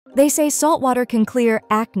They say salt water can clear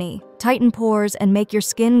acne, tighten pores, and make your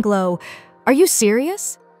skin glow. Are you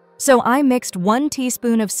serious? So I mixed 1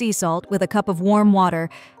 teaspoon of sea salt with a cup of warm water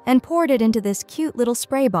and poured it into this cute little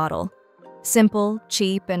spray bottle. Simple,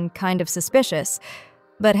 cheap, and kind of suspicious.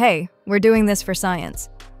 But hey, we're doing this for science.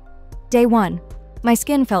 Day 1. My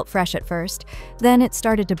skin felt fresh at first, then it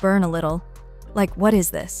started to burn a little. Like, what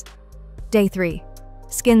is this? Day 3.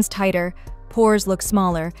 Skin's tighter, pores look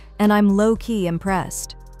smaller, and I'm low-key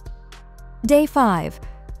impressed. Day 5.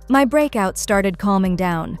 My breakout started calming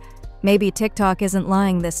down. Maybe TikTok isn't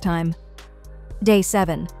lying this time. Day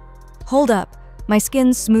 7. Hold up, my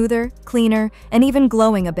skin's smoother, cleaner, and even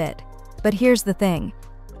glowing a bit. But here's the thing.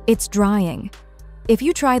 It's drying. If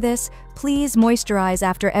you try this, please moisturize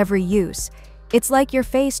after every use. It's like your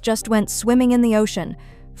face just went swimming in the ocean.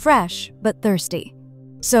 Fresh, but thirsty.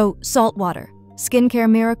 So, salt water, skincare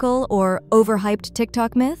miracle, or overhyped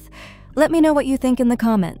TikTok myth? Let me know what you think in the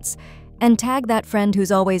comments. And tag that friend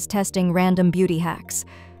who's always testing random beauty hacks.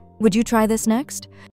 Would you try this next?